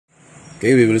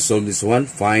Okay, we will solve this one.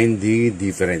 Find the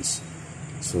difference.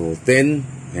 So 10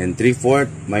 and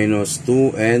 3/4 minus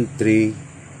 2 and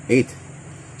 3/8.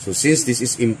 So since this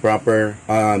is improper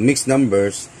mixed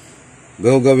numbers,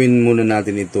 gagawin muna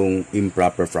natin itong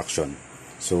improper fraction.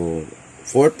 So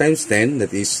 4 times 10,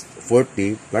 that is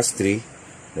 40, plus 3,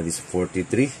 that is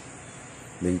 43.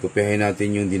 Then kopyahin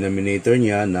natin yung denominator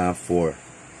niya na 4.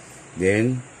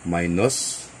 Then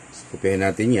minus, kopyahin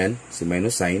natin yan, si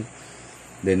minus sign.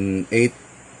 Then 8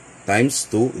 times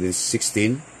 2, that is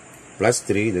 16, plus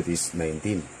 3, that is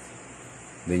 19.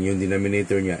 Then yung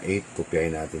denominator niya, 8,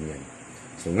 kopyahin natin yan.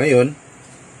 So ngayon,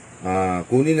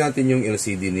 kunin natin yung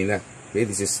LCD nila. Okay,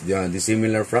 this is the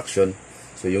dissimilar fraction.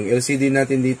 So yung LCD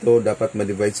natin dito, dapat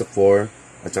ma-divide sa 4,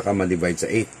 at saka ma-divide sa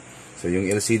 8. So yung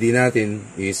LCD natin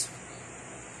is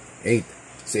 8.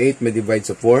 Si 8 ma-divide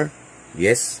sa 4,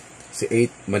 yes. Si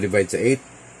 8 ma-divide sa 8,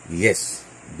 yes.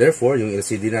 Therefore, yung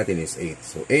LCD natin is 8.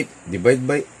 So 8 divided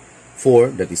by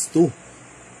 4, that is 2.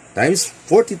 Times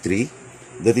 43,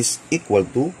 that is equal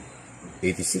to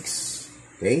 86.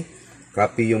 Okay?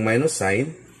 Copy yung minus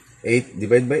sign. 8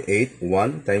 divided by 8,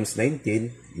 1 times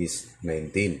 19 is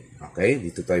 19. Okay?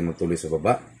 Dito tayo magtuloy sa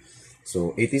baba.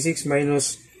 So 86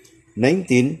 minus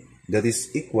 19, that is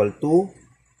equal to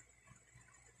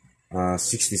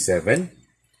 67.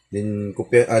 Then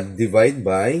divide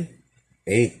by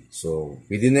 8. So,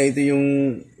 pwede na ito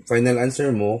yung final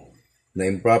answer mo na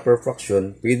improper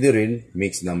fraction. Pwede rin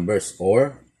mixed numbers.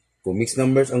 Or, kung mixed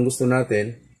numbers ang gusto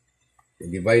natin,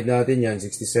 divide natin yan.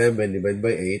 67 divided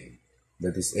by 8.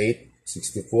 That is 8.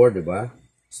 64, diba?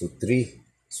 So, 3.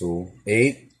 So,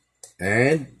 8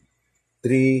 and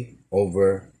 3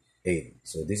 over 8.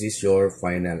 So, this is your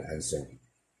final answer.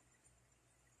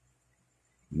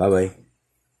 Bye-bye.